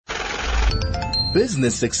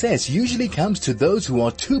Business success usually comes to those who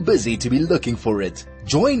are too busy to be looking for it.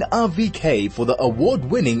 Join RVK for the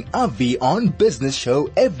award-winning RV on Business show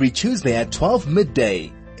every Tuesday at 12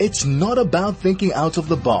 midday. It's not about thinking out of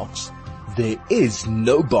the box. There is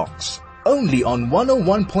no box. Only on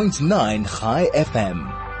 101.9 High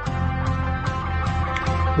FM.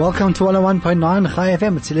 Welcome to 101.9 High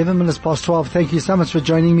FM. It's 11 minutes past 12. Thank you so much for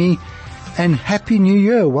joining me. And Happy New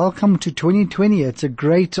Year. Welcome to 2020. It's a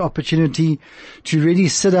great opportunity to really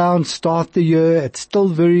sit down, start the year. It's still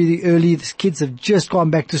very early. The kids have just gone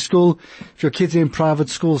back to school. If your kids are in private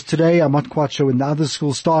schools today, I'm not quite sure when the other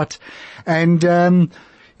schools start. And,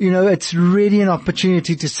 it's really an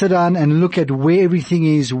opportunity to sit down and look at where everything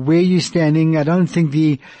is, where you're standing. I don't think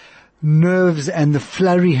the nerves and the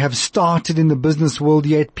flurry have started in the business world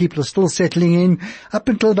yet. People are still settling in. Up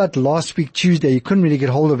until about last week, Tuesday, you couldn't really get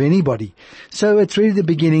hold of anybody. So it's really the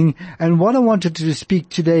beginning. And what I wanted to speak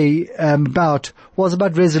today about was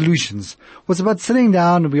about resolutions. Was about sitting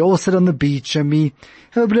down and we all sit on the beach and we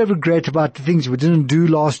have a bit of regret about the things we didn't do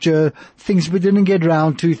last year, things we didn't get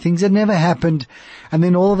round to, things that never happened. And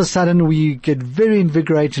then all of a sudden we get very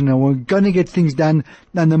invigorated and we're going to get things done.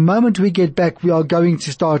 And the moment we get back, we are going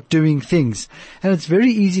to start doing things. And it's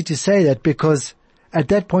very easy to say that because at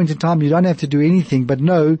that point in time, you don't have to do anything but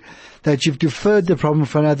know that you've deferred the problem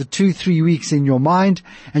for another 2-3 weeks in your mind,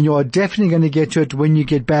 and you are definitely going to get to it when you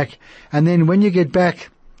get back. And then when you get back,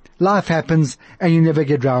 life happens and you never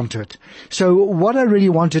get round to it. So what I really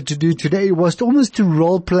wanted to do today was to almost to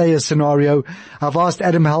role play a scenario. I've asked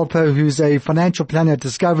Adam Halper, who's a financial planner at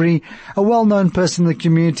Discovery, a well-known person in the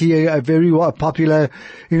community, a very popular,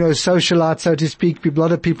 socialite, so to speak. A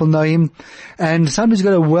lot of people know him. And somebody who's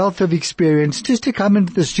got a wealth of experience just to come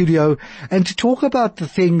into the studio and to talk about the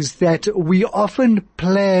things that we often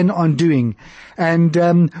plan on doing. And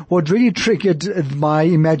what really triggered my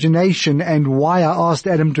imagination and why I asked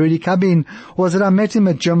Adam to really come in was that I met him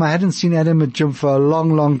at gym. I hadn't seen Adam at gym for a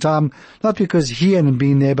long, long time. Not because he hadn't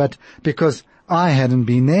been there, but because I hadn't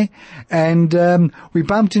been there. And we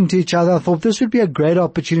bumped into each other. I thought this would be a great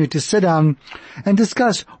opportunity to sit down and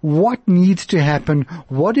discuss what needs to happen.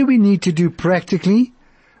 What do we need to do practically,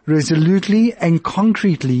 resolutely and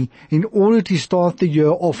concretely in order to start the year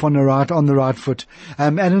off on the right foot.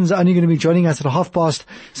 Adam's only going to be joining us at past.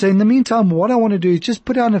 So in the meantime, what I want to do is just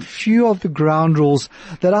put down a few of the ground rules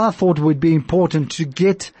that I thought would be important to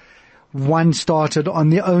get one started on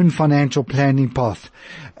their own financial planning path.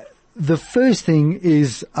 The first thing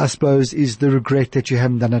is, I suppose, is the regret that you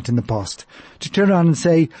haven't done it in the past. To turn around and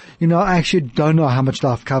say, I actually don't know how much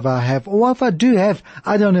life cover I have, or if I do have,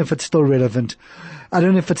 I don't know if it's still relevant. I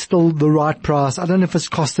don't know if it's still the right price. I don't know if it's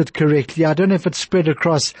costed correctly. I don't know if it's spread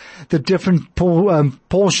across the different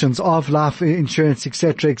portions of life insurance,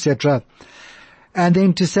 etc., etc. And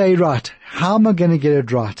then to say, right, how am I going to get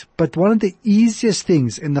it right? But one of the easiest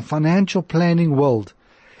things in the financial planning world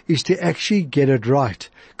is to actually get it right,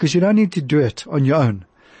 because you don't need to do it on your own.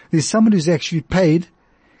 There's someone who's actually paid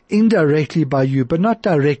indirectly by you, but not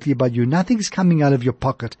directly by you. Nothing's coming out of your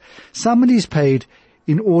pocket. Somebody's paid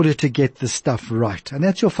in order to get the stuff right. And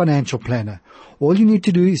that's your financial planner. All you need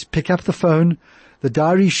to do is pick up the phone. The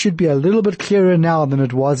diary should be a little bit clearer now than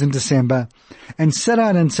it was in December. And sit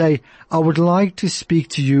down and say, I would like to speak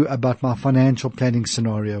to you about my financial planning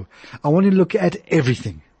scenario. I want to look at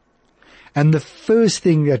everything. And the first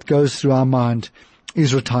thing that goes through our mind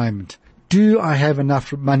is retirement. Do I have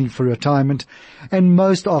enough money for retirement? And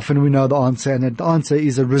most often we know the answer, and the answer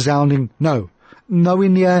is a resounding no. Nowhere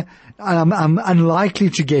near. I'm unlikely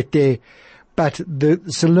to get there, but the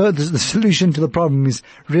solution to the problem is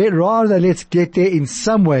rather let's get there in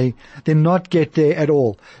some way than not get there at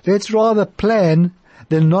all. Let's rather plan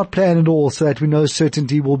than not plan at all, so that we know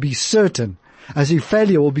certainty will be certain. As if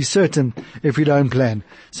failure will be certain if we don't plan.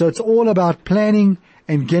 So it's all about planning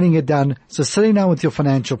and getting it done. So sitting down with your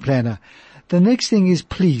financial planner. The next thing is,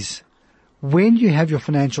 please, when you have your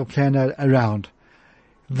financial planner around,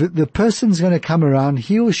 the person's going to come around,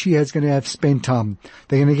 he or she is going to have spent time.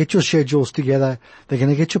 They're going to get your schedules together. They're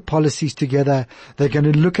going to get your policies together. They're going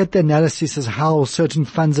to look at the analysis as how certain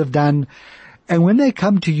funds have done. And when they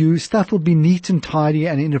come to you, stuff will be neat and tidy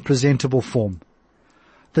and in a presentable form.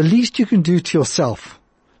 The least you can do to yourself,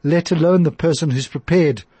 let alone the person who's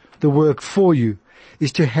prepared the work for you,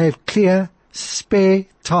 is to have clear, spare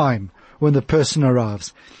time when the person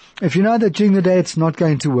arrives. If you know that during the day it's not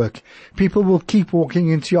going to work, people will keep walking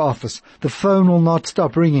into your office. The phone will not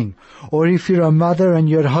stop ringing. Or if you're a mother and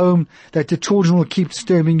you're at home, that the children will keep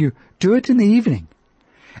disturbing you, do it in the evening.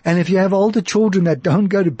 And if you have older children that don't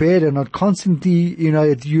go to bed and are constantly,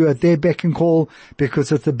 you at their beck and call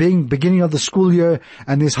because it's the beginning of the school year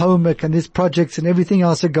and there's homework and there's projects and everything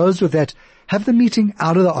else that goes with that, have the meeting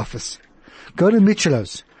out of the office. Go to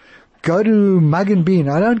Michelo's. Go to Mug and Bean.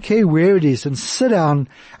 I don't care where it is, and sit down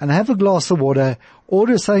and have a glass of water,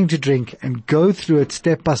 order something to drink, and go through it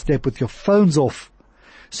step by step with your phones off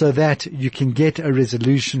so that you can get a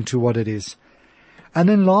resolution to what it is. And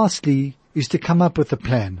then lastly is to come up with a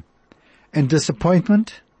plan. And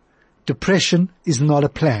disappointment, depression is not a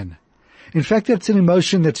plan. In fact, it's an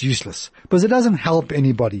emotion that's useless because it doesn't help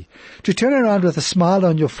anybody. To turn around with a smile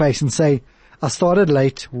on your face and say, I started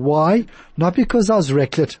late. Why? Not because I was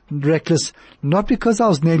reckless, not because I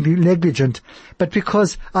was negligent, but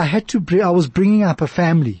because I was bringing up a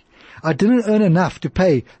family. I didn't earn enough to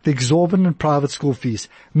pay the exorbitant private school fees,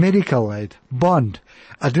 medical aid, bond.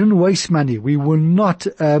 I didn't waste money. We were not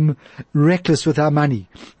reckless with our money,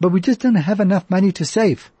 but we just didn't have enough money to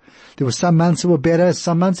save. There were some months that were better,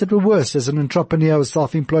 some months that were worse as an entrepreneur or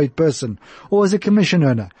self-employed person, or as a commission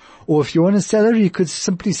earner. Or if you're on a salary, you could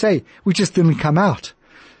simply say, we just didn't come out.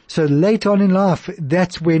 So later on in life,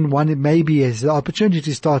 that's when one maybe has the opportunity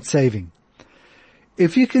to start saving.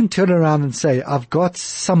 If you can turn around and say, I've got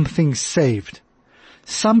something saved,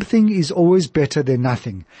 something is always better than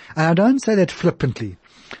nothing. And I don't say that flippantly.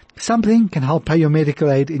 Something can help pay your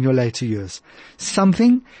medical aid in your later years.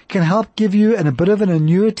 Something can help give you a bit of an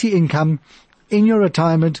annuity income in your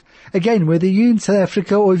retirement. Again, whether you're in South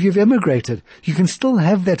Africa or if you've emigrated, you can still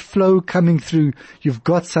have that flow coming through. You've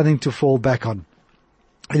got something to fall back on.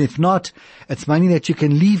 And if not, it's money that you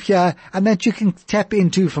can leave here and that you can tap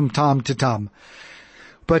into from time to time.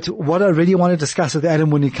 But what I really want to discuss with Adam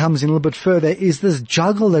when he comes in a little bit further is this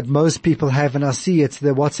juggle that most people have, and I see it's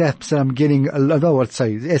the WhatsApps that I'm getting,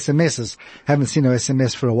 SMSs. Haven't seen no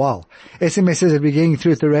SMS for a while. SMSs that we're getting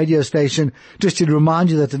through at the radio station, just to remind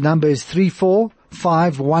you that the number is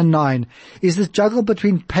 34519, is this juggle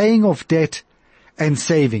between paying off debt and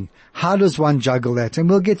saving. How does one juggle that? And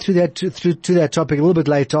we'll get through that to that topic a little bit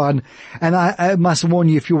later on. And I must warn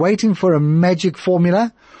you, if you're waiting for a magic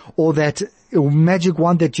formula or that magic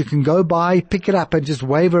wand that you can go buy, pick it up and just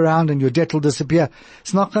wave around and your debt will disappear,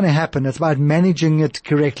 it's not going to happen. It's about managing it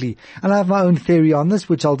correctly. And I have my own theory on this,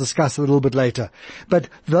 which I'll discuss a little bit later. But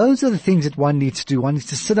those are the things that one needs to do. One needs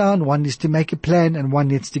to sit down, one needs to make a plan, and one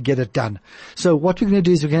needs to get it done. So what we're going to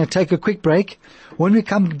do is we're going to take a quick break. When we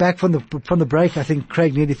come back from the break, I think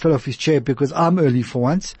Craig nearly fell off his chair because I'm early for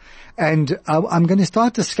once. And I'm going to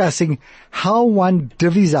start discussing how one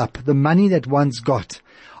divvies up the money that one's got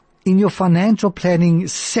in your financial planning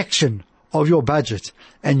section of your budget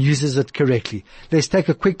and uses it correctly. Let's take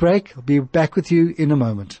a quick break. I'll be back with you in a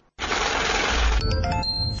moment.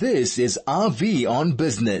 This is RV on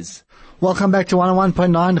Business. Welcome back to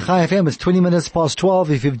 101.9 Chai FM. It's 20 minutes past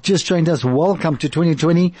 12. If you've just joined us, welcome to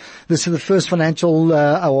 2020. This is the first financial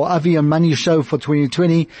or RV on Money show for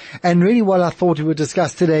 2020. And really what I thought we would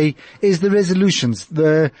discuss today is the resolutions,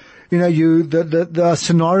 the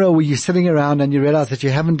scenario where you're sitting around and you realize that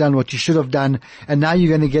you haven't done what you should have done, and now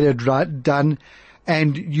you're going to get it right done,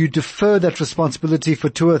 and you defer that responsibility for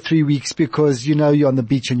 2 or 3 weeks because you're on the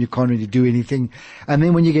beach and you can't really do anything. And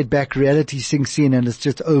then when you get back, reality sinks in and it's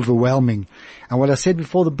just overwhelming. And what I said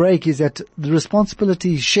before the break is that the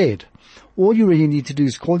responsibility is shared. All you really need to do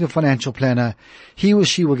is call your financial planner. He or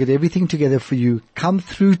she will get everything together for you, come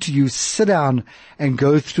through to you, sit down and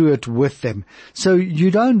go through it with them. So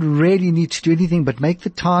you don't really need to do anything but make the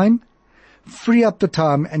time, free up the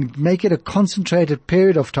time and make it a concentrated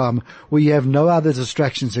period of time where you have no other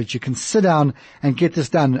distractions, so that you can sit down and get this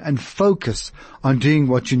done and focus on doing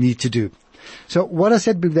what you need to do. So what I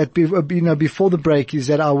said that before the break is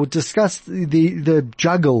that I would discuss the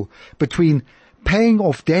juggle between paying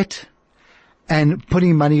off debt and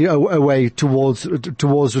putting money away towards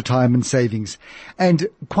retirement savings. And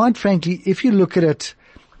quite frankly, if you look at it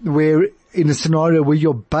where in a scenario where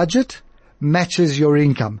your budget matches your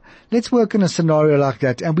income. Let's work in a scenario like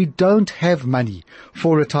that, and we don't have money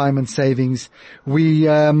for retirement savings. We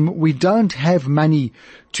don't have money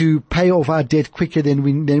to pay off our debt quicker than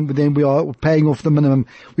we are paying off the minimum.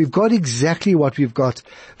 We've got exactly what we've got.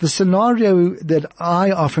 The scenario that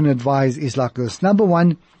I often advise is like this. Number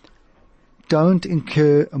one, don't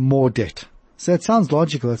incur more debt. So it sounds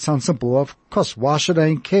logical. It sounds simple. Of course, why should I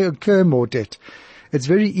incur more debt? It's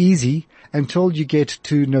very easy until you get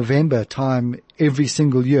to November time every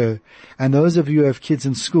single year. And those of you who have kids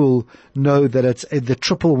in school know that it's the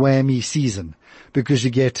triple whammy season, because you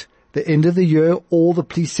get the end of the year, all the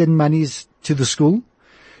please send monies to the school.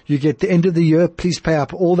 You get the end of the year, please pay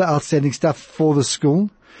up all the outstanding stuff for the school.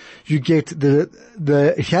 You get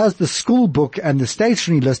here's the school book and the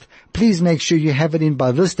stationery list. Please make sure you have it in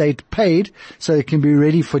by this date paid so it can be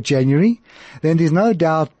ready for January. Then there's no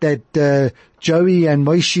doubt that, Joey and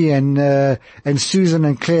Moishi and Susan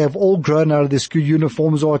and Claire have all grown out of their school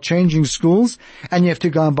uniforms or are changing schools, and you have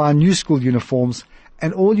to go and buy new school uniforms,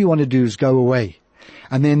 and all you want to do is go away.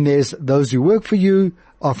 And then there's those who work for you.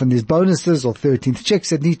 Often there's bonuses or 13th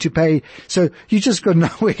checks that need to pay. So you just got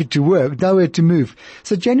nowhere to work, nowhere to move.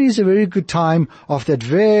 So January is a very good time after that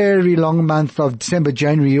very long month of December,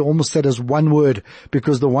 January. You almost said as one word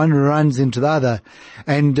because the one runs into the other.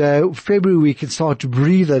 And February we can start to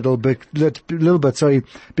breathe a little bit,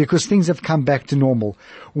 because things have come back to normal.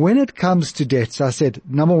 When it comes to debts, I said,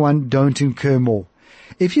 number one, don't incur more.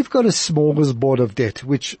 If you've got a smorgasbord of debt,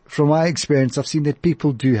 which from my experience I've seen that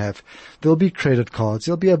people do have, there'll be credit cards,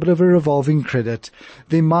 there'll be a bit of a revolving credit,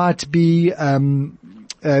 there might be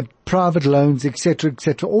private loans, etc.,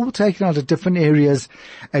 all taken out of different areas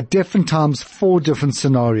at different times for different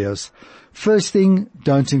scenarios. First thing,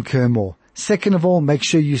 don't incur more. Second of all, make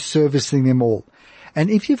sure you're servicing them all.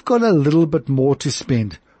 And if you've got a little bit more to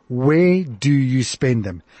spend, where do you spend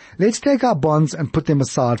them? Let's take our bonds and put them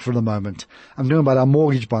aside for the moment. I'm talking about our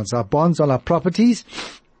mortgage bonds, our bonds on our properties.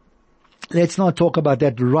 Let's not talk about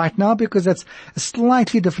that right now because that's a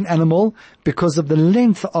slightly different animal because of the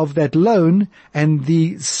length of that loan and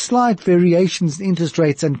the slight variations in interest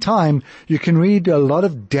rates and time. You can really do a lot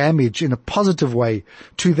of damage in a positive way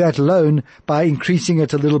to that loan by increasing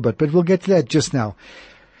it a little bit, but we'll get to that just now.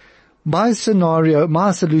 My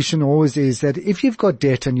solution always is that if you've got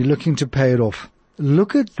debt and you're looking to pay it off,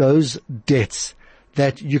 look at those debts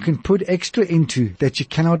that you can put extra into that you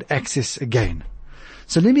cannot access again.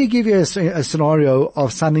 So let me give you a scenario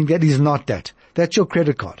of something that is not that. That's your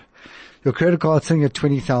credit card. Your credit card's sitting at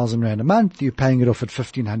 20,000 Rand a month. You're paying it off at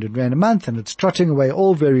 1,500 Rand a month and it's trotting away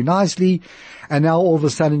all very nicely. And now all of a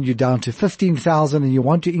sudden you're down to 15,000 and you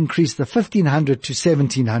want to increase the 1,500 to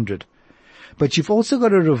 1,700. But you've also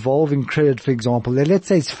got a revolving credit, for example, that let's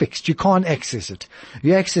say it's fixed. You can't access it.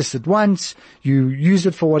 You access it once, you use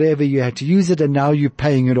it for whatever you had to use it, and now you're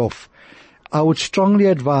paying it off. I would strongly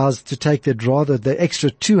advise to take that rather, the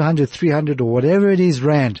extra 200, 300 or whatever it is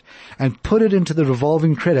Rand, and put it into the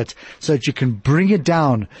revolving credit so that you can bring it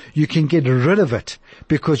down. You can get rid of it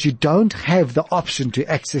because you don't have the option to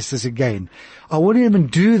access this again. I wouldn't even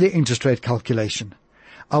do the interest rate calculation.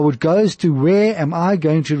 I would go as to where am I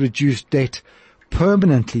going to reduce debt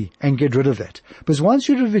permanently and get rid of that. Because once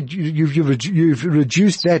you've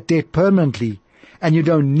reduced that debt permanently and you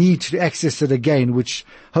don't need to access it again, which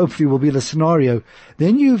hopefully will be the scenario,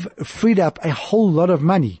 then you've freed up a whole lot of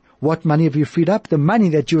money. What money have you freed up? The money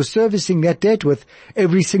that you're servicing that debt with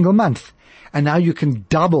every single month. And now you can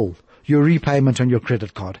double your repayment on your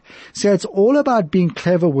credit card. So it's all about being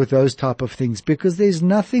clever with those type of things because there's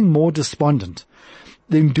nothing more despondent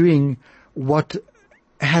than doing what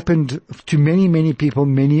happened to many people,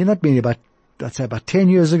 I'd say about 10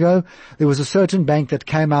 years ago. There was a certain bank that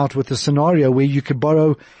came out with a scenario where you could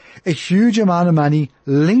borrow a huge amount of money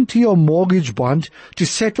linked to your mortgage bond to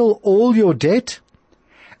settle all your debt.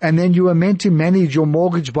 And then you were meant to manage your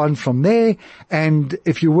mortgage bond from there. And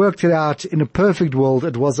if you worked it out in a perfect world,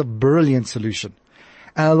 it was a brilliant solution.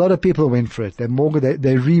 And a lot of people went for it. They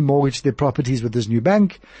remortgaged their properties with this new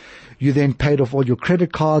bank. You then paid off all your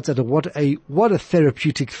credit cards. And what a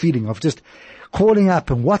therapeutic feeling of just calling up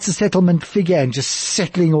and what's the settlement figure and just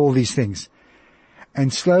settling all these things.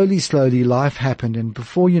 And slowly life happened. And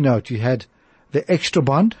before you know it, you had the extra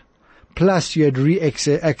bond plus you had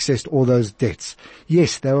accessed all those debts.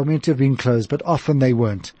 Yes, they were meant to have been closed, but often they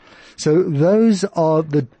weren't. So those are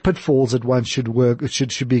the pitfalls that one should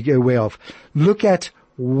be aware of. Look at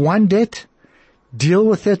one debt, deal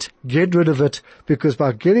with it, get rid of it, because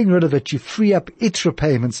by getting rid of it, you free up its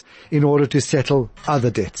repayments in order to settle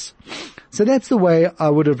other debts. So that's the way I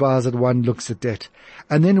would advise that one looks at debt.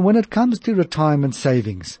 And then when it comes to retirement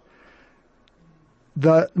savings,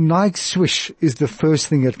 the Nike Swish is the first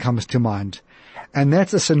thing that comes to mind. And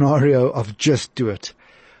that's a scenario of just do it.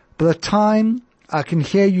 By the time I can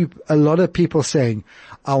hear a lot of people saying,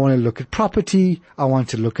 I want to look at property, I want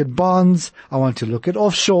to look at bonds, I want to look at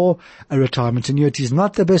offshore, a retirement annuity is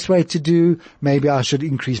not the best way to do, maybe I should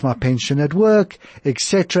increase my pension at work,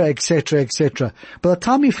 etc., etc., etc. By the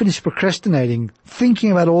time you finish procrastinating,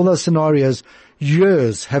 thinking about all those scenarios,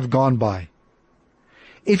 years have gone by.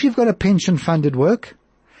 If you've got a pension fund at work,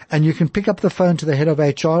 and you can pick up the phone to the head of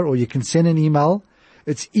HR or you can send an email,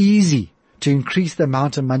 it's easy to increase the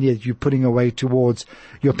amount of money that you're putting away towards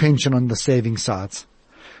your pension on the saving sides.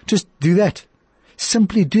 Just do that.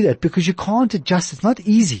 Simply do that because you can't adjust. It's not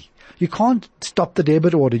easy. You can't stop the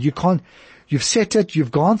debit order. You've set it,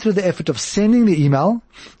 you've gone through the effort of sending the email,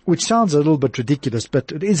 which sounds a little bit ridiculous,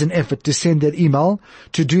 but it is an effort to send that email,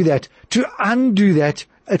 to do that, to undo that.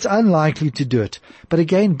 It's unlikely to do it. But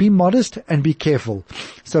again, be modest and be careful.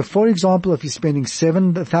 So for example, if you're spending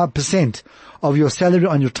 7% of your salary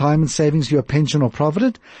on your retirement savings, your pension or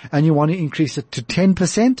provident, and you want to increase it to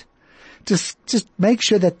 10%, just make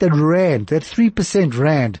sure that that 3%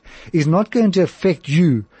 rand is not going to affect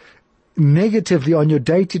you negatively on your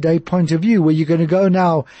day-to-day point of view, where you're going to go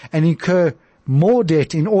now and incur more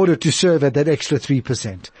debt in order to serve at that extra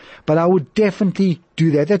 3%. But I would definitely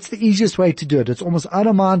do that. That's the easiest way to do it. It's almost out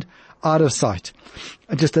of mind, out of sight.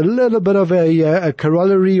 Just a little bit of a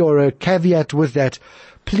corollary or a caveat with that.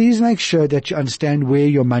 Please make sure that you understand where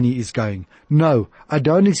your money is going. No, I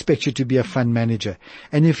don't expect you to be a fund manager.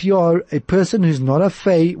 And if you are a person who's not au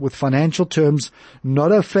fait with financial terms,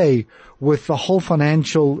 not au fait with the whole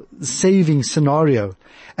financial saving scenario,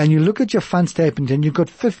 and you look at your fund statement and you've got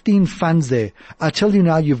 15 funds there, I tell you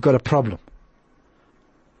now you've got a problem.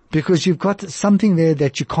 Because you've got something there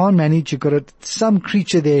that you can't manage, you've got some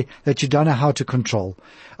creature there that you don't know how to control.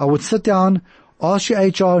 I would sit down, ask your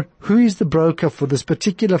HR, who is the broker for this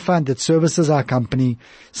particular fund that services our company?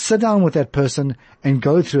 Sit down with that person and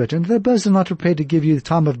go through it. And if the person is not prepared to give you the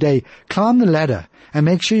time of day, climb the ladder and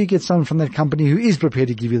make sure you get someone from that company who is prepared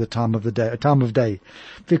to give you the time of day.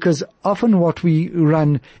 Because often what we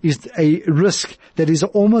run is a risk that is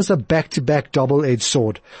almost a back-to-back double-edged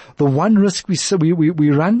sword. The one risk we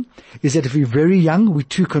run is that if we're very young, we're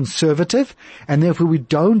too conservative, and therefore we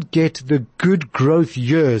don't get the good growth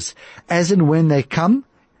years as and when they come,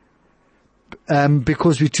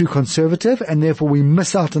 because we're too conservative, and therefore we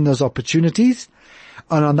miss out on those opportunities.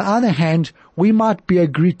 And on the other hand, we might be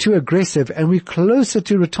too aggressive and we're closer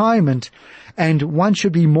to retirement, and one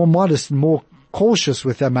should be more modest and more cautious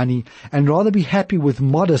with their money and rather be happy with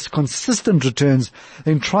modest, consistent returns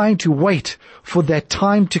than trying to wait for that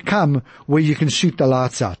time to come where you can shoot the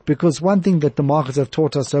lights out. Because one thing that the markets have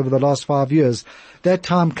taught us over the last 5 years, that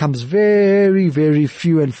time comes very, very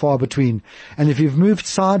few and far between. And if you've moved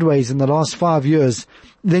sideways in the last 5 years,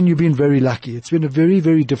 then you've been very lucky. It's been a very,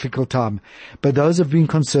 very difficult time. But those who have been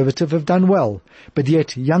conservative have done well. But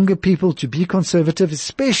yet, younger people, to be conservative,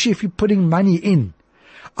 especially if you're putting money in,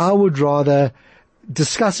 I would rather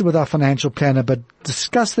discuss it with our financial planner, but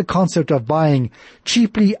discuss the concept of buying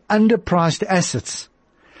cheaply underpriced assets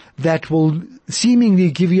that will seemingly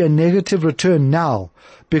give you a negative return now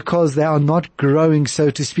because they are not growing, so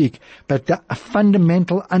to speak, but the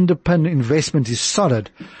fundamental underpin investment is solid,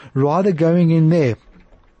 rather going in there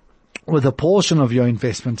with a portion of your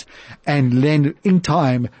investment and then in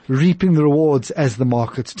time reaping the rewards as the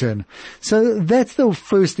markets turn. So that's the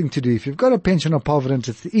first thing to do. If you've got a pension or provident,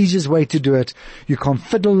 it's the easiest way to do it. You can't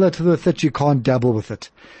fiddle with it, you can't dabble with it.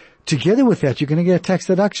 Together with that, you're going to get a tax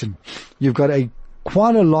deduction. You've got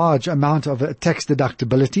quite a large amount of tax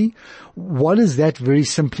deductibility. What does that very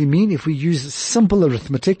simply mean? If we use simple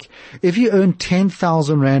arithmetic, if you earn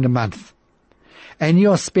 10,000 Rand a month and you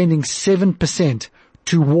are spending 7%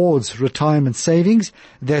 towards retirement savings,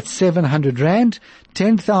 that's 700 Rand.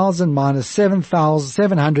 10,000 minus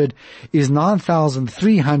 700 is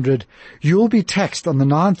 9,300. You'll be taxed on the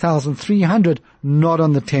 9,300, not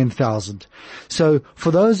on the 10,000. So for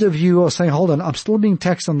those of you who are saying, hold on, I'm still being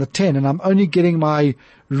taxed on the 10 and I'm only getting my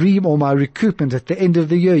my recoupment at the end of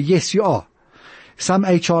the year. Yes, you are. Some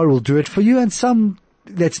HR will do it for you and some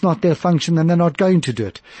that's not their function and they're not going to do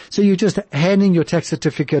it. So you're just handing your tax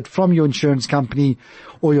certificate from your insurance company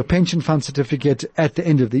or your pension fund certificate at the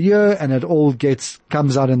end of the year, and it all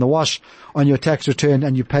comes out in the wash on your tax return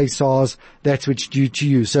and you pay SARS. That's what's due to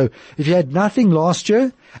you. So if you had nothing last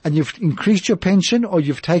year and you've increased your pension or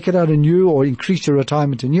you've taken out a new or increased your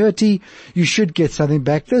retirement annuity, you should get something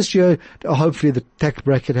back this year. Hopefully the tax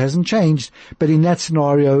bracket hasn't changed, but in that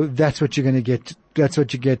scenario, that's what you're going to get. That's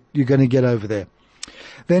what you're going to get over there.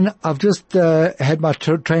 Then I've just had my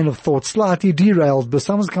train of thought slightly derailed, but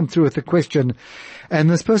someone's come through with a question, and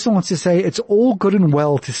this person wants to say, it's all good and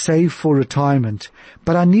well to save for retirement,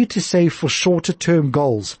 but I need to save for shorter term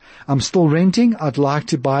goals. I'm still renting. I'd like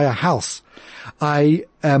to buy a house. My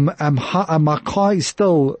car is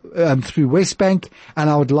still through Westbank, and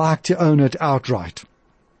I would like to own it outright.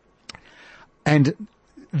 And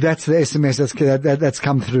that's the SMS that's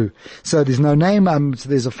come through. So there's no name, so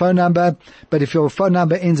there's a phone number, but if your phone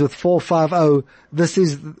number ends with 450, this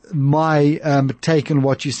is my take on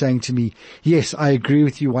what you're saying to me. Yes, I agree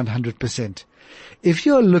with you 100%. If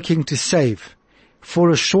you're looking to save for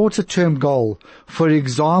a shorter term goal, for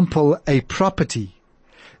example, a property,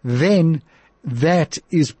 then that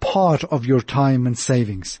is part of your retirement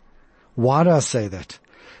savings. Why do I say that?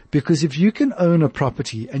 Because if you can own a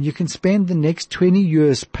property and you can spend the next 20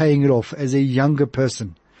 years paying it off as a younger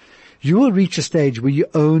person, you will reach a stage where you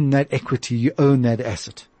own that equity, you own that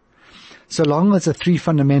asset. So long as the three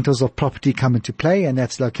fundamentals of property come into play, and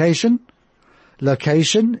that's location,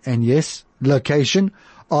 and yes, location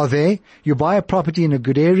are there. You buy a property in a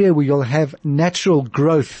good area where you'll have natural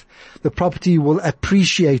growth. The property will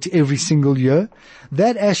appreciate every single year.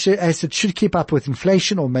 That asset should keep up with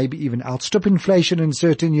inflation, or maybe even outstrip inflation in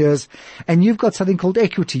certain years. And you've got something called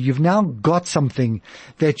equity. You've now got something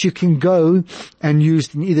that you can go and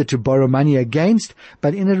use either to borrow money against,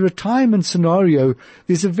 but in a retirement scenario,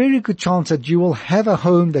 there's a very good chance that you will have a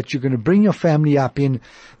home that you're going to bring your family up in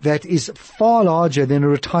that is far larger than a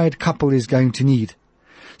retired couple is going to need.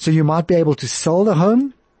 So you might be able to sell the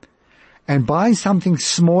home and buy something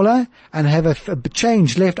smaller and have a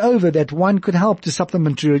change left over that one could help to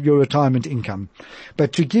supplement your retirement income.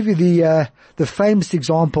 But to give you the famous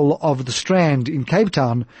example of the Strand in Cape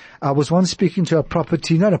Town, I was once speaking to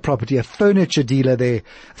a furniture dealer there,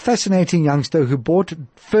 fascinating youngster who bought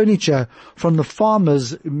furniture from the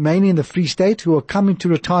farmers, mainly in the Free State, who are coming to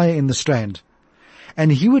retire in the Strand.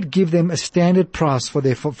 And he would give them a standard price for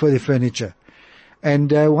their furniture.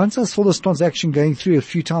 And once I saw this transaction going through a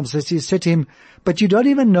few times, I said to him, but you don't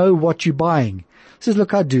even know what you're buying. He says,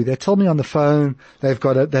 look, I do. They tell me on the phone, they've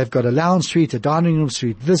got a lounge suite, a dining room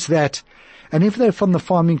suite, this, that. And if they're from the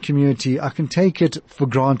farming community, I can take it for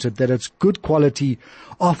granted that it's good quality,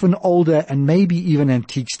 often older and maybe even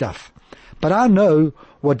antique stuff. But I know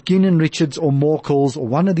what Ginn & Richards or Morkel's or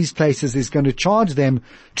one of these places is going to charge them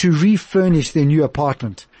to refurnish their new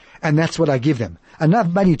apartment. And that's what I give them. Enough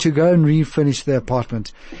money to go and refurnish their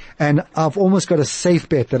apartment. And I've almost got a safe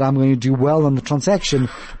bet that I'm going to do well on the transaction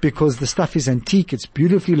because the stuff is antique, it's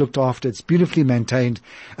beautifully looked after, it's beautifully maintained,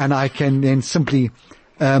 and I can then simply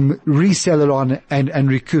resell it on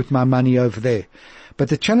and recoup my money over there. But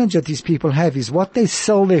the challenge that these people have is what they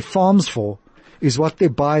sell their farms for is what they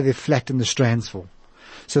buy their flat in the Strands for.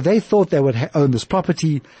 So they thought they would own this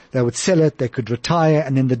property, they would sell it, they could retire,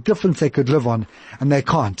 and then the difference they could live on, and they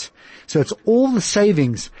can't. So it's all the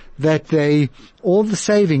savings that they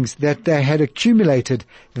had accumulated,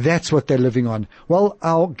 that's what they're living on. Well,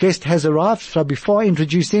 our guest has arrived, so before I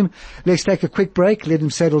introduce him, let's take a quick break, let him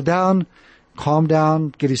settle down, calm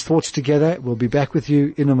down, get his thoughts together. We'll be back with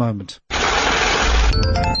you in a moment.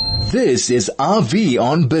 This is RV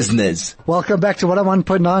on Business. Welcome back to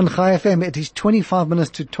 101.9 Chai FM. It is 25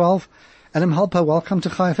 minutes to 12. Adam Halper, welcome to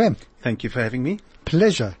Chai FM. Thank you for having me.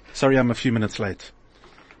 Pleasure. Sorry I'm a few minutes late.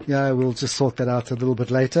 Yeah, we'll just sort that out a little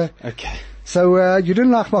bit later. Okay. So, you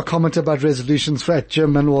didn't like my comment about resolutions for at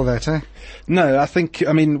gym and all that, eh? No,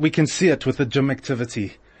 we can see it with the gym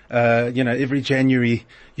activity. Every January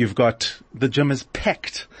you've got, the gym is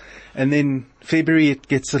packed. And then February it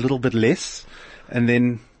gets a little bit less. And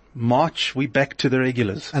then March, we back to the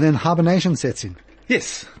regulars. And then hibernation sets in.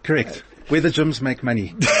 Yes, correct. Where the gyms make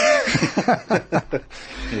money.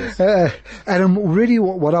 Yes. Adam, really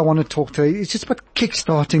what I want to talk to you is just about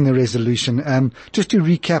kickstarting the resolution. Just to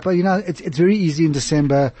recap, it's very easy in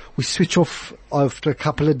December. We switch off after a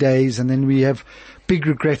couple of days and then we have big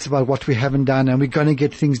regrets about what we haven't done and we're going to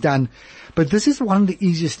get things done. But this is one of the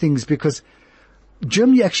easiest things because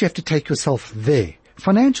gym, you actually have to take yourself there.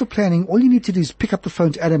 Financial planning, all you need to do is pick up the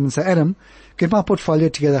phone to Adam and say, Adam, get my portfolio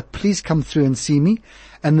together. Please come through and see me.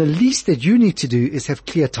 And the least that you need to do is have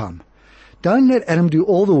clear time. Don't let Adam do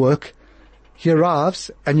all the work. He arrives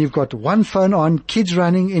and you've got one phone on, kids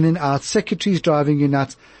running in and out, secretaries driving you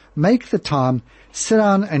nuts. Make the time, sit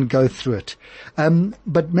down and go through it.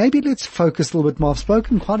 But maybe let's focus a little bit more. I've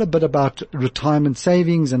spoken quite a bit about retirement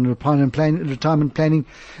savings and retirement planning.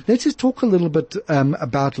 Let's just talk a little bit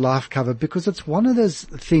about life cover because it's one of those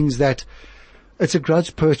things that it's a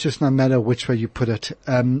grudge purchase no matter which way you put it.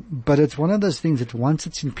 But it's one of those things that once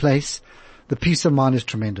it's in place, the peace of mind is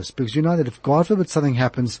tremendous because you know that if God forbid something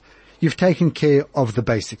happens, you've taken care of the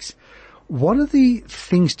basics. What are the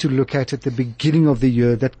things to look at the beginning of the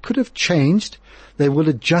year that could have changed? They will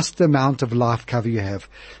adjust the amount of life cover you have.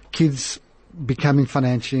 Kids becoming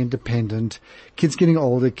financially independent, kids getting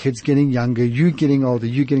older, kids getting younger, you getting older.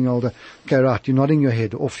 Okay, right, you're nodding your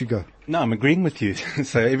head, off you go. No, I'm agreeing with you.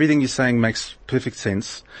 So everything you're saying makes perfect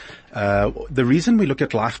sense. The reason we look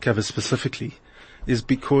at life cover specifically is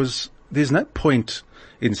because there's no point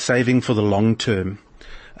in saving for the long term.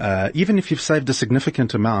 Even if you've saved a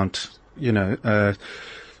significant amount,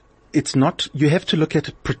 it's not, you have to look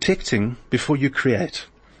at protecting before you create.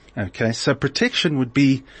 Okay. So protection would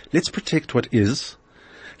be, let's protect what is.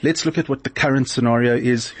 Let's look at what the current scenario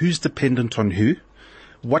is. Who's dependent on who?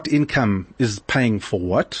 What income is paying for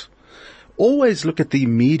what? always look at the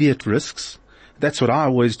immediate risks. That's what I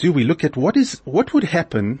always do. We look at what would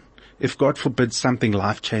happen if, God forbid, something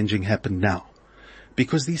life-changing happened now.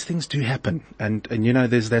 Because these things do happen. And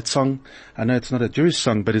there's that song, I know it's not a Jewish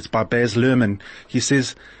song, but it's by Baz Luhrmann. He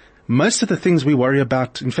says, most of the things we worry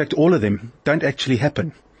about, in fact, all of them, don't actually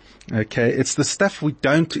happen. Okay. It's the stuff we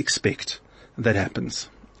don't expect that happens.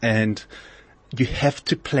 And you have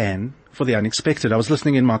to plan for the unexpected. I was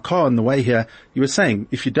listening in my car on the way here. You were saying,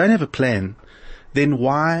 if you don't have a plan, then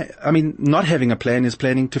not having a plan is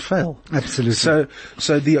planning to fail. Absolutely.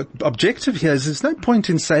 So the objective here is there's no point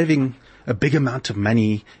in saving a big amount of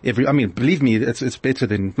money believe me, it's better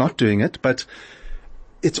than not doing it, but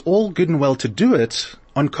it's all good and well to do it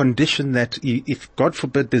on condition that if, God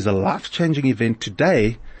forbid, there's a life-changing event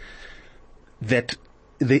today, that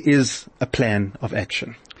there is a plan of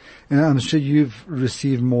action. I'm sure you've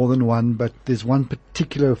received more than one, but there's one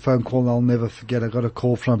particular phone call I'll never forget. I got a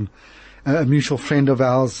call from a mutual friend of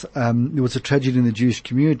ours. There was a tragedy in the Jewish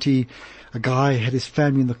community. A guy had his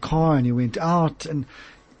family in the car and he went out, and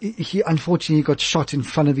he unfortunately got shot in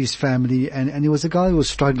front of his family, and he was a guy who was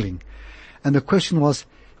struggling. And the question was,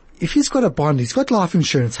 if he's got a bond, he's got life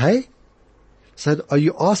insurance, hey? I said, are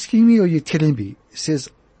you asking me or are you telling me? He says,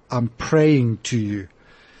 I'm praying to you.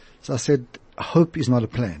 So I said, hope is not a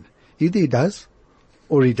plan. Either he does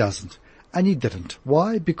or he doesn't. And he didn't.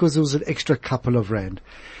 Why? Because it was an extra couple of rand.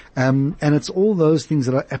 And it's all those things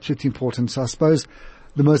that are absolutely important. So I suppose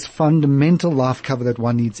the most fundamental life cover that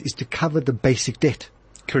one needs is to cover the basic debt.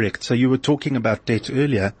 Correct. So you were talking about debt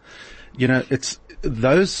earlier. It's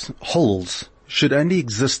those holes should only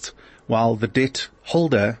exist while the debt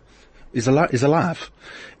holder is alive.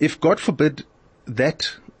 If, God forbid,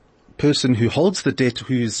 that person who holds the debt,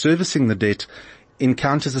 who is servicing the debt,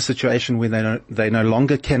 encounters a situation where they no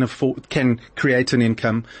longer can create an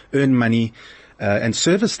income, earn money, and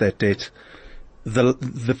service that debt,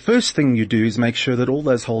 the first thing you do is make sure that all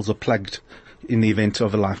those holes are plugged in the event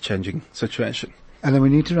of a life-changing situation. And then we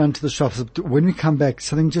need to run to the shops. When we come back,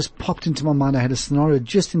 something just popped into my mind. I had a scenario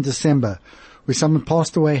just in December where someone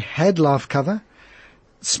passed away, had life cover,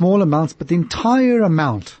 small amounts, but the entire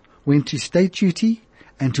amount went to state duty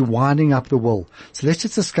and to winding up the will. So let's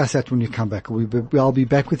just discuss that when you come back. I'll be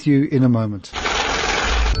back with you in a moment.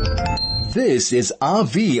 This is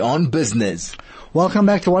RV on Business. Welcome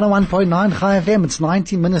back to 101.9 Chai FM. It's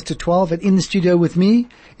 19 minutes to 12, and in the studio with me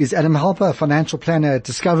is Adam Halper, a financial planner at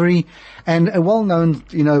Discovery and a well-known,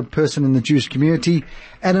 person in the Jewish community.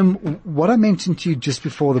 Adam, what I mentioned to you just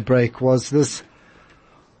before the break was this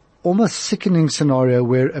almost sickening scenario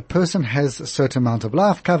where a person has a certain amount of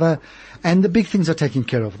life cover and the big things are taken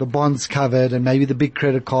care of. The bond's covered and maybe the big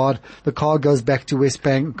credit card. The car goes back to West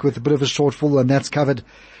Bank with a bit of a shortfall and that's covered.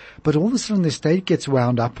 But all of a sudden the estate gets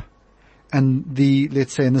wound up. And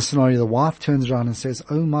let's say in this scenario, the wife turns around and says,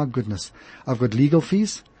 oh my goodness, I've got legal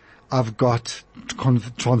fees. I've got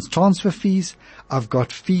transfer fees. I've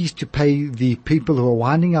got fees to pay the people who are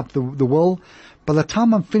winding up the will. By the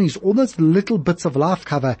time I'm finished, all those little bits of life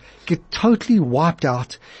cover get totally wiped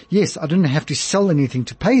out. Yes, I don't have to sell anything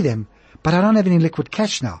to pay them, but I don't have any liquid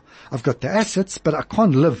cash now. I've got the assets, but I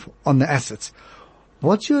can't live on the assets.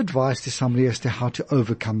 What's your advice to somebody as to how to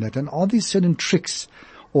overcome that? And are there certain tricks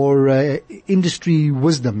or industry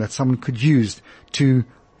wisdom that someone could use to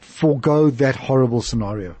forego that horrible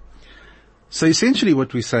scenario? So essentially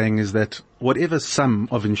what we're saying is that whatever sum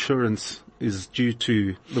of insurance is due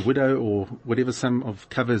to the widow or whatever sum of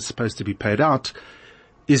cover is supposed to be paid out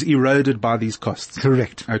is eroded by these costs.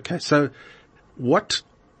 Correct. Okay. So what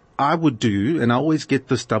I would do, and I always get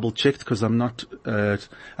this double checked because I'm not,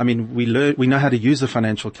 we know how to use a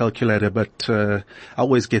financial calculator, but I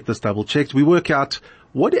always get this double checked. We work out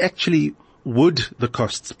what actually would the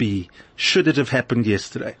costs be should it have happened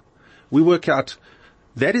yesterday. We work out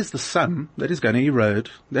that is the sum that is going to erode.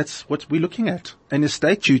 That's what we're looking at. An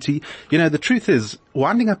estate duty, the truth is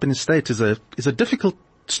winding up an estate is a difficult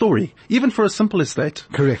story, even for a simple estate.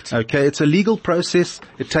 Correct. Okay. It's a legal process.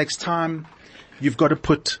 It takes time. You've got to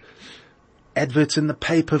put adverts in the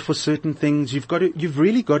paper for certain things. You've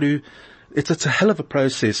really got to, it's a hell of a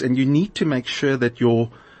process, and you need to make sure that your,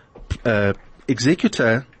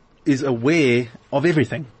 executor is aware of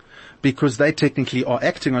everything, because they technically are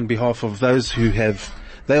acting on behalf of those who have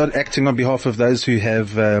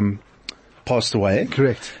passed away.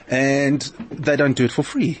 Correct. And they don't do it for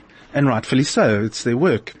free, and rightfully so. It's their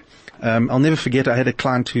work. I'll never forget, I had a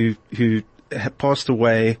client who had passed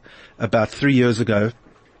away about 3 years ago,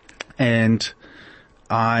 and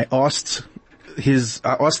I asked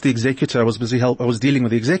the executor, I was dealing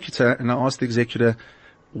with the executor, and I asked the executor,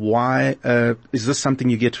 why, is this something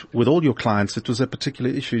you get with all your clients? It was a particular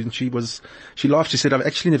issue, and she laughed. She said, I've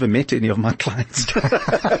actually never met any of my clients.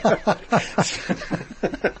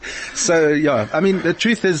 So yeah, I mean, the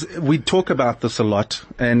truth is we talk about this a lot,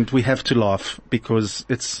 and we have to laugh because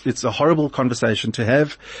it's a horrible conversation to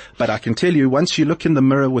have. But I can tell you, once you look in the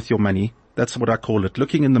mirror with your money, that's what I call it.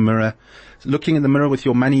 Looking in the mirror with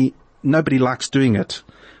your money, nobody likes doing it,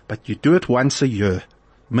 but you do it once a year,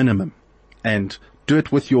 minimum. And do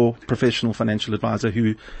it with your professional financial advisor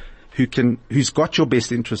who's got your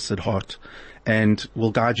best interests at heart and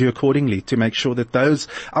will guide you accordingly to make sure that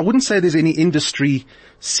I wouldn't say there's any industry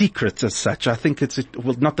secrets as such. I think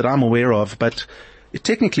not that I'm aware of, but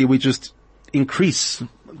technically we just increase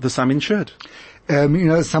the sum insured.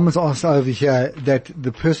 Someone's asked over here that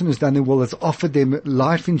the person who's done the will has offered them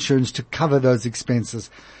life insurance to cover those expenses.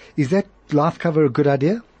 Is that life cover a good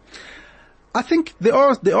idea? I think there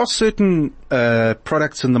are certain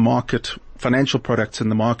products in the market, financial products in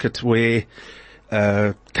the market, where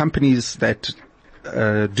companies that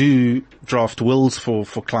do draft wills for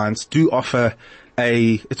clients do offer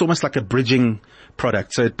it's almost like a bridging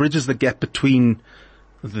product. So it bridges the gap between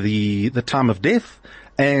the time of death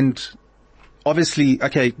and obviously,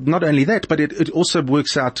 okay, not only that, but it also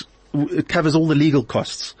works out. It covers all the legal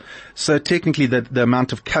costs. So technically the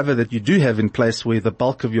amount of cover that you do have in place where the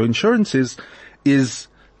bulk of your insurance is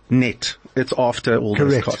net. It's after all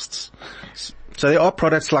those costs. So there are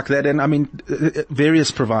products like that, and I mean,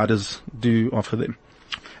 various providers do offer them.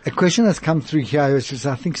 A question that's come through here, which is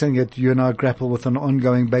I think something that you and I grapple with on an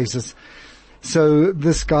ongoing basis. So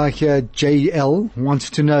this guy here, JL, wants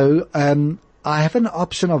to know, I have an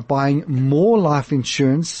option of buying more life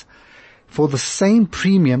insurance for the same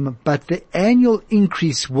premium, but the annual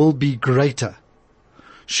increase will be greater.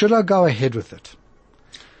 Should I go ahead with it?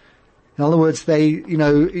 In other words,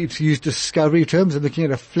 it's used discovery terms and looking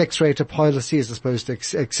at a flex rater policy as opposed to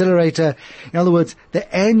accelerator. In other words,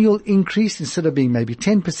 the annual increase, instead of being maybe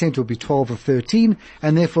 10%, will be 12 or 13.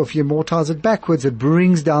 And therefore, if you amortize it backwards, it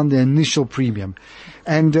brings down the initial premium.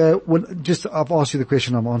 And I've asked you the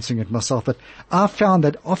question, I'm answering it myself, but I've found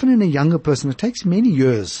that often in a younger person, it takes many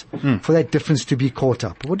years for that difference to be caught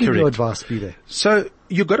up. What would your advice be there? So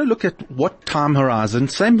you've got to look at what time horizon,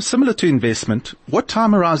 similar to investment, what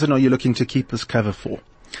time horizon are you looking to keep this cover for?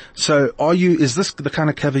 So is this the kind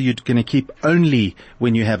of cover you're going to keep only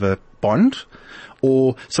when you have a bond?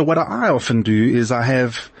 So what I often do is I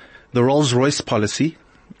have the Rolls-Royce policy,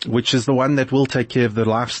 which is the one that will take care of the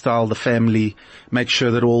lifestyle, the family, make sure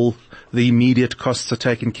that all the immediate costs are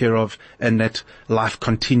taken care of and that life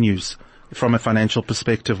continues from a financial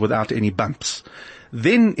perspective without any bumps.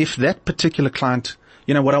 Then if that particular client,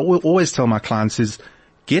 what I always tell my clients is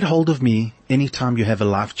get hold of me anytime you have a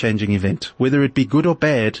life-changing event. Whether it be good or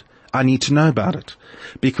bad, I need to know about it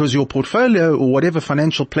because your portfolio or whatever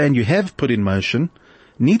financial plan you have put in motion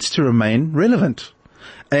needs to remain relevant.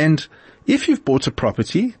 And if you've bought a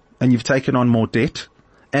property and you've taken on more debt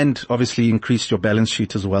and obviously increased your balance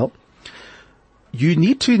sheet as well, you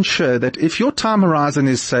need to ensure that if your time horizon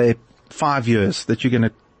is, say, 5 years, that you're going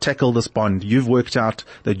to tackle this bond, you've worked out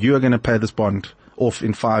that you are going to pay this bond off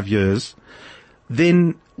in 5 years,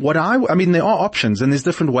 then there are options and there's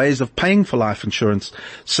different ways of paying for life insurance.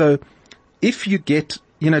 So if you get,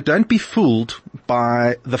 don't be fooled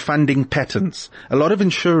by the funding patterns. A lot of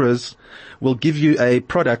insurers will give you a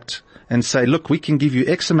product and say, look, we can give you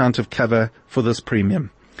X amount of cover for this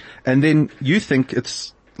premium. And then you think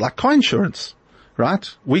it's like car insurance,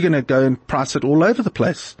 right? We're going to go and price it all over the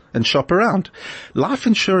place and shop around. Life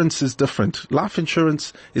insurance is different. Life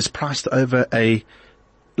insurance is priced over a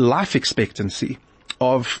life expectancy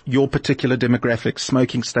of your particular demographics,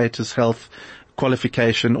 smoking status, health,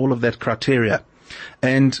 qualification, all of that criteria.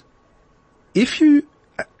 And if you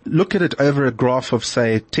look at it over a graph of,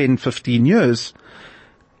 say, 10, 15 years,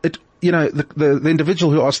 the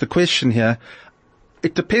individual who asked the question here,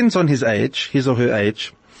 it depends on his or her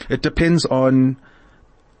age. It depends on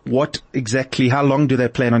how long do they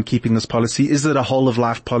plan on keeping this policy? Is it a whole of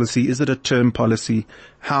life policy? Is it a term policy?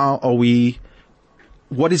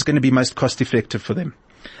 What is going to be most cost effective for them?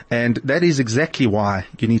 And that is exactly why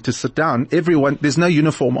you need to sit down. There's no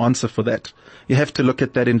uniform answer for that. You have to look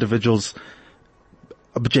at that individual's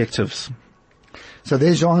objectives. So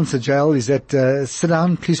there's your answer, Jael, is that sit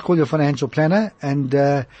down, please call your financial planner and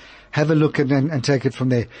have a look and take it from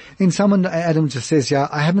there. And Adam just says,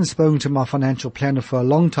 I haven't spoken to my financial planner for a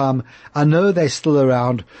long time. I know they're still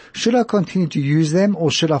around. Should I continue to use them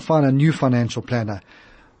or should I find a new financial planner?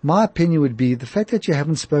 My opinion would be the fact that you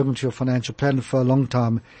haven't spoken to your financial planner for a long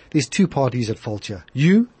time, there's two parties at fault here,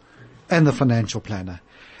 you and the financial planner.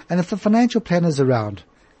 And if the financial planner's around,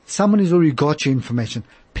 someone who's already got your information,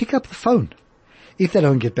 pick up the phone. If they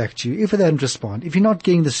don't get back to you, if they don't respond, if you're not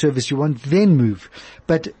getting the service you want, then move.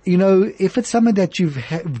 But, if it's someone that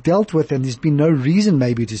you've dealt with and there's been no reason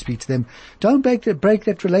maybe to speak to them, don't break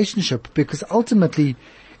that relationship, because ultimately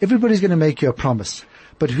everybody's going to make you a promise.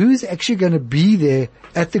 But who's actually going to be there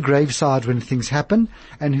at the graveside when things happen,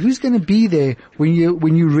 and who's going to be there when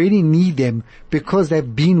you really need them because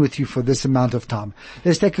they've been with you for this amount of time?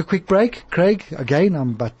 Let's take a quick break. Craig, again,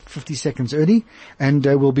 I'm about 50 seconds early, and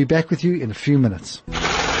we'll be back with you in a few minutes.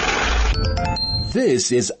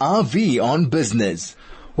 This is RV on Business.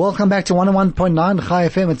 Welcome back to 101.9 Chai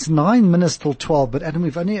FM. It's 9 minutes till 12, but Adam,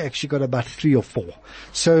 we've only actually got about 3 or 4.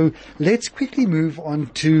 So let's quickly move on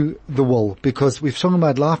to the will, because we've talked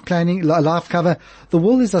about life planning, life cover. The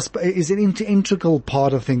will is an integral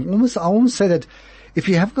part of thing. I almost say that if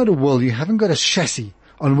you haven't got a will, you haven't got a chassis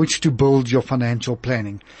on which to build your financial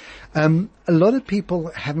planning. A lot of people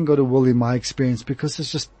haven't got a will, in my experience, because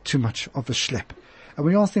it's just too much of a schlep. And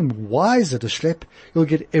when you ask them, why is it a schlep, you'll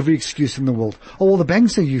get every excuse in the world. Oh, well, the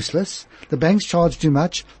banks are useless. The banks charge too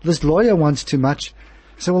much. This lawyer wants too much.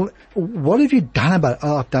 So, well, what have you done about it?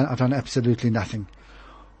 Oh, I've done absolutely nothing.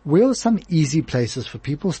 Where are some easy places for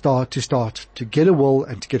people to get a will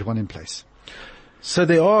and to get one in place? So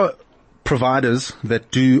there are providers that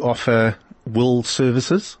do offer will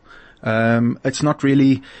services. It's not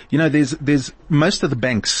really, there's most of the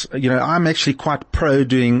banks, I'm actually quite pro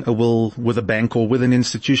doing a will with a bank or with an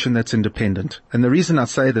institution that's independent. And the reason I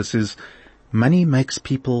say this is money makes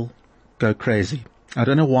people go crazy. I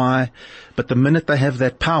don't know why, but the minute they have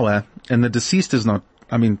that power and the deceased is not,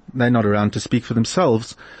 they're not around to speak for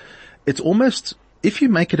themselves, it's almost, if you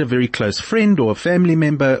make it a very close friend or a family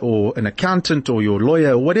member or an accountant or your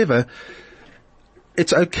lawyer or whatever,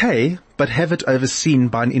 it's okay, but have it overseen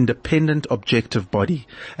by an independent, objective body.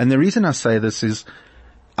 And the reason I say this is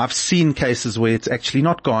I've seen cases where it's actually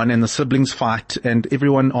not gone and the siblings fight and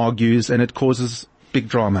everyone argues and it causes big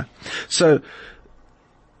drama. So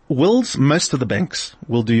wills, most of the banks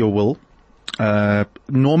will do your will,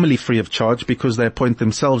 normally free of charge because they appoint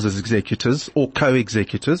themselves as executors or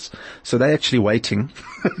co-executors. So they're actually waiting.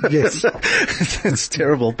 Yes. It's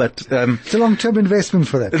terrible, but, it's a long-term investment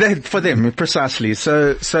for them. For them, precisely.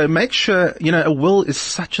 So make sure, a will is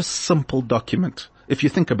such a simple document. If you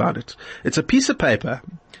think about it, it's a piece of paper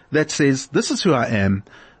that says, this is who I am,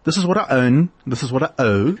 this is what I own, this is what I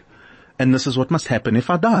owe, and this is what must happen if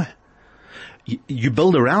I die. You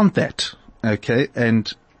build around that, okay,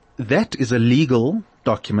 and that is a legal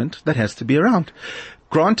document that has to be around.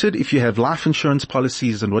 Granted, if you have life insurance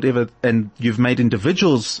policies and whatever, and you've made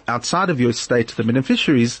individuals outside of your estate the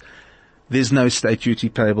beneficiaries, there's no estate duty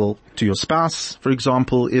payable to your spouse, for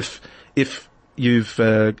example, if you've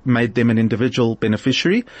made them an individual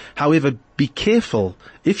beneficiary. However, be careful.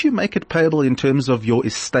 If you make it payable in terms of your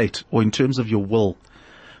estate or in terms of your will,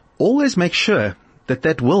 always make sure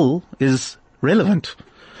that will is relevant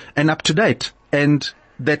and up to date, and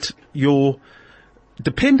that your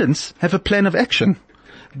dependents have a plan of action,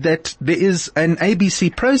 that there is an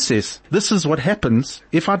ABC process. This is what happens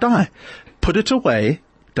if I die. Put it away.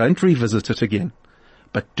 Don't revisit it again,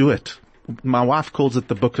 but do it. My wife calls it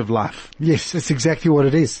the book of life. Yes, it's exactly what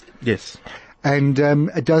it is. Yes. And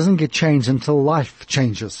it doesn't get changed until life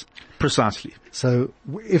changes. Precisely. So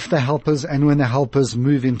if the helpers and when the helpers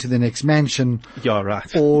move into the next mansion, yeah,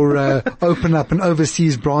 right, or open up an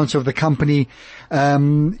overseas branch of the company,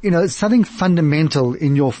 something fundamental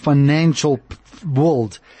in your financial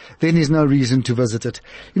world, then there's no reason to visit it.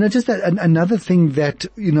 Just another thing that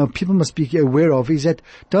people must be aware of is that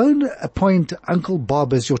don't appoint Uncle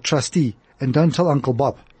Bob as your trustee, and don't tell Uncle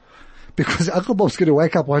Bob, because Uncle Bob's going to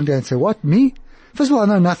wake up one day and say, "What, me? First of all, I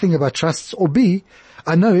know nothing about trusts, or B,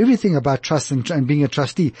 I know everything about trust and being a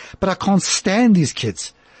trustee, but I can't stand these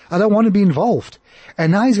kids. I don't want to be involved."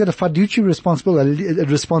 And now he's got a fiduciary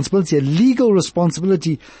responsibility, a legal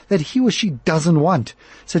responsibility that he or she doesn't want.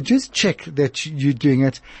 So just check that you're doing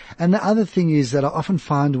it. And the other thing is that I often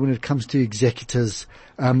find when it comes to executors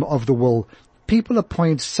of the will, people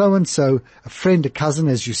appoint so-and-so, a friend, a cousin,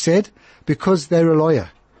 as you said, because they're a lawyer,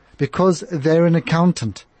 because they're an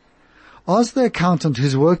accountant. Ask the accountant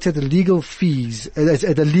who's worked at a legal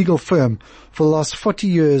firm for the last 40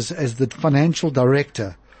 years as the financial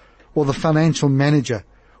director or the financial manager,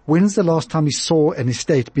 when's the last time he saw an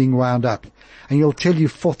estate being wound up? And he'll tell you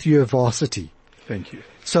 4th year varsity. Thank you.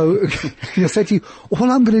 So he'll say to you, all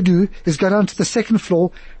I'm going to do is go down to the second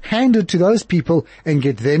floor, hand it to those people and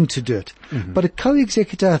get them to do it. But a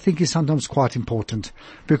co-executor, I think, is sometimes quite important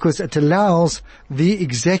because it allows the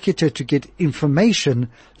executor to get information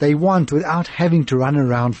they want without having to run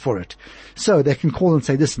around for it. So they can call and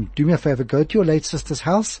say, listen, do me a favor, go to your late sister's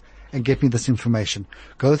house and get me this information.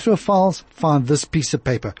 Go through her files, find this piece of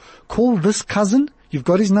paper. Call this cousin, you've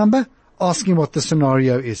got his number, ask him what the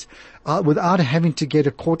scenario is, without having to get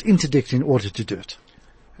a court interdict in order to do it.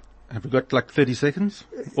 Have we got like 30 seconds?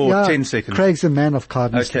 Or 10 seconds? Craig's a man of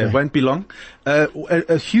kindness. Okay, today. won't be long.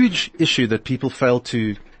 A huge issue that people fail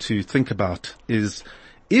to think about is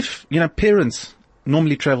if, parents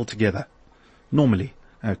normally travel together. Normally.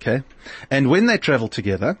 Okay. And when they travel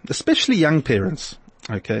together, especially young parents,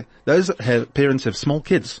 okay, parents have small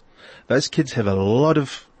kids. Those kids have a lot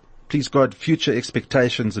of, please God, future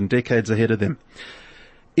expectations and decades ahead of them.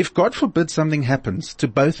 If God forbid something happens to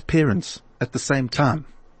both parents at the same time,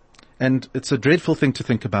 and it's a dreadful thing to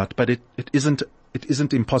think about, but it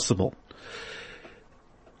isn't impossible.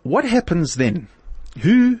 What happens then?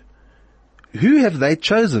 Who have they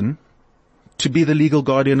chosen to be the legal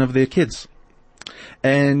guardian of their kids?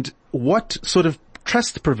 And what sort of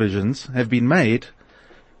trust provisions have been made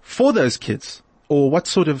for those kids? Or what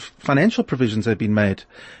sort of financial provisions have been made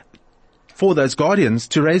for those guardians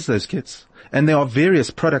to raise those kids? And there are various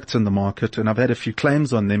products in the market, and I've had a few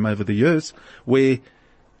claims on them over the years, where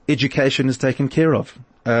education is taken care of.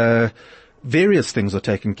 Various things are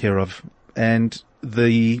taken care of, and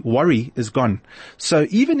the worry is gone. So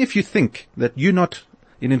even if you think that you're not,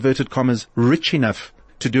 in inverted commas, rich enough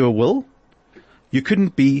to do a will, you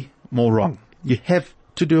couldn't be more wrong. You have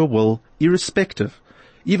to do a will irrespective.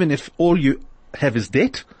 Even if all you have is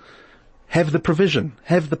debt, have the provision,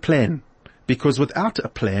 have the plan. Because without a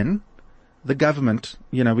plan, the government,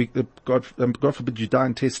 God forbid you die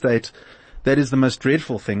intestate, that is the most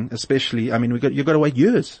dreadful thing, especially, you've got to wait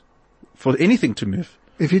years for anything to move.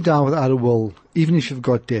 If you die without a will, even if you've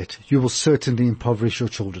got debt, you will certainly impoverish your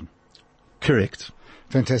children. Correct.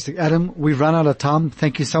 Fantastic. Adam, we've run out of time.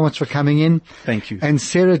 Thank you so much for coming in. Thank you. And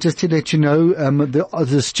Sarah, just to let you know,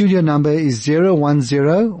 the studio number is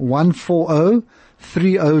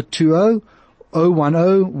 010-140-3020,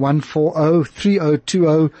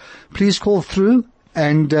 010-140-3020. Please call through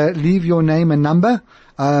and leave your name and number.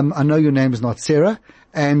 I know your name is not Sarah,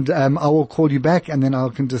 and I will call you back, and then I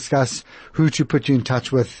can discuss who to put you in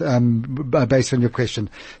touch with based on your question.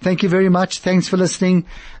 Thank you very much. Thanks for listening,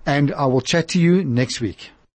 and I will chat to you next week.